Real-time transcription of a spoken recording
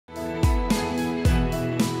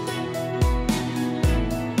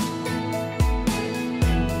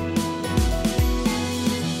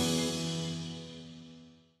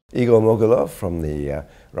Igor Morgulov from the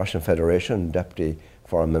Russian Federation, Deputy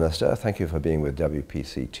Foreign Minister. Thank you for being with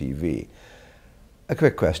WPC TV. A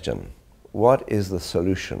quick question. What is the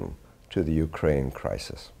solution to the Ukraine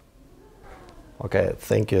crisis? Okay,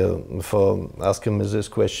 thank you for asking me this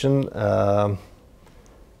question.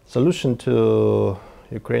 Solution to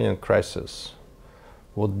Ukrainian crisis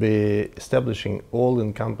would be establishing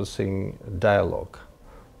all-encompassing dialogue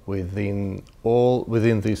within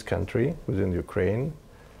this country, within Ukraine,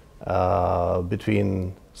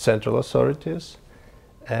 between central authorities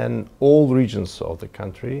and all regions of the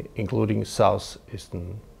country, including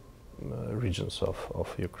southeastern regions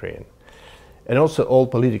of Ukraine, and also all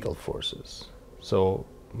political forces. So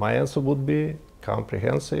my answer would be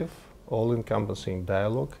comprehensive, all-encompassing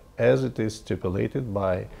dialogue, as it is stipulated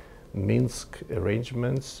by Minsk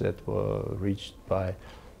arrangements that were reached by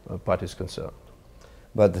parties concerned.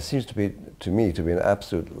 But there seems to be, to me, to be an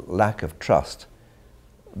absolute lack of trust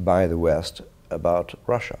by the West about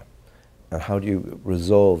Russia. And how do you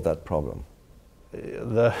resolve that problem?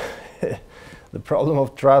 The problem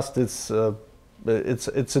of trust is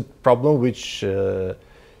it's a problem which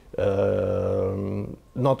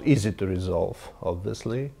not easy to resolve,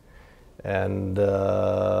 obviously. And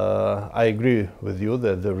I agree with you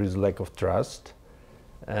that there is lack of trust.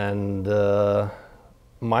 And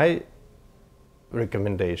my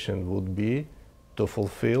recommendation would be to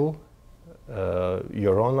fulfill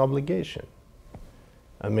your own obligation.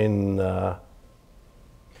 I mean...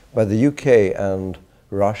 But the UK and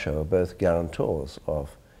Russia are both guarantors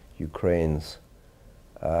of Ukraine's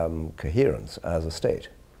coherence as a state.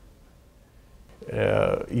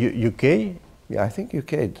 UK? Yeah, I think UK,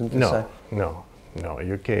 didn't they say? No,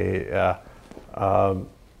 UK.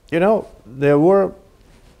 You know, there were,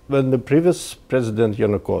 when the previous President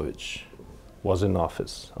Yanukovych was in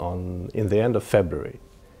office in the end of February,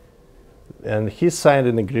 and he signed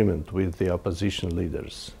an agreement with the opposition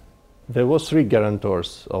leaders. There were 3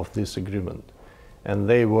 guarantors of this agreement, and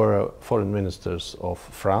they were foreign ministers of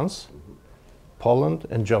France, Poland,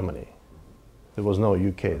 and Germany. There was no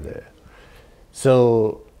UK there.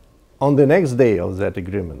 So on the next day of that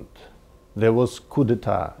agreement, there was coup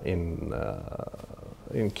d'etat in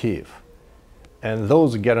Kiev, and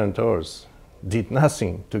those guarantors did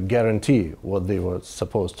nothing to guarantee what they were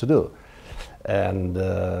supposed to do. And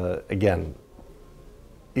again,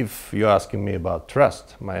 if you're asking me about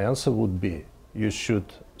trust, my answer would be you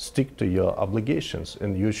should stick to your obligations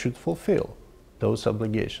and you should fulfill those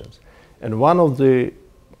obligations. And one of the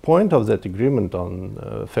points of that agreement on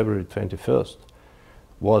February 21st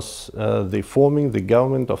was the forming the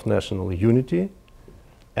government of national unity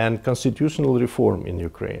and constitutional reform in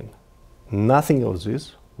Ukraine. Nothing of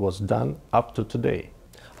this was done up to today.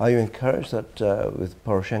 Are you encouraged that with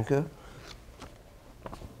Poroshenko?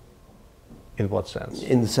 In what sense?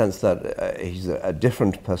 In the sense that he's a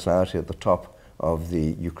different personality at the top of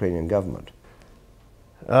the Ukrainian government.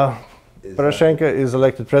 Poroshenko is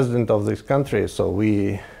elected president of this country, so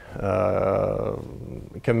we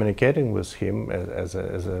communicating with him as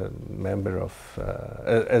a member of,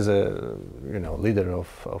 as a leader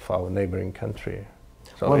of our neighboring country.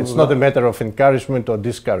 So it's not a matter of encouragement or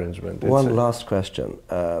discouragement. One last question,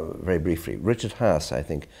 very briefly. Richard Haas, I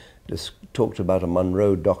think, talked about a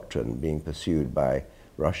Monroe Doctrine being pursued by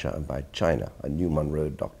Russia and by China, a new Monroe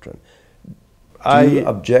Doctrine. Do you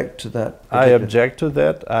object to that? I object to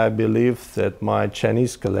that. I believe that my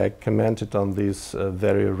Chinese colleague commented on this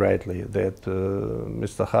very rightly, that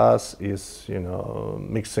Mr. Haas is,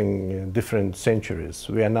 mixing different centuries.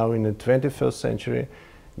 We are now in the 21st century,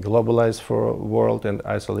 globalized for world, and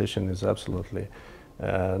isolation is absolutely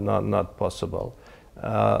not possible.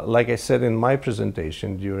 Like I said in my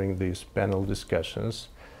presentation during these panel discussions,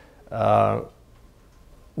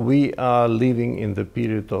 we are living in the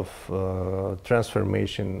period of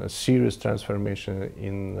transformation, a serious transformation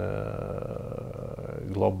in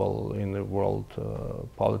the world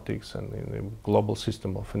politics and in the global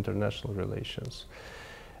system of international relations.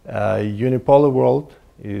 Unipolar world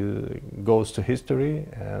goes to history,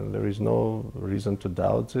 and there is no reason to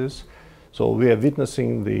doubt this. So we are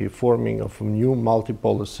witnessing the forming of a new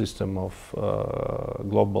multipolar system of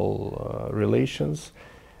global relations.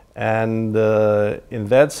 And in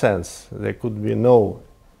that sense, there could be no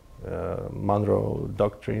Monroe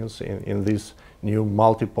doctrines in this new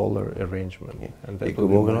multipolar arrangement. And that Igor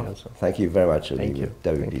V, thank you very much for being with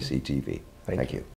WPC TV. Thank you.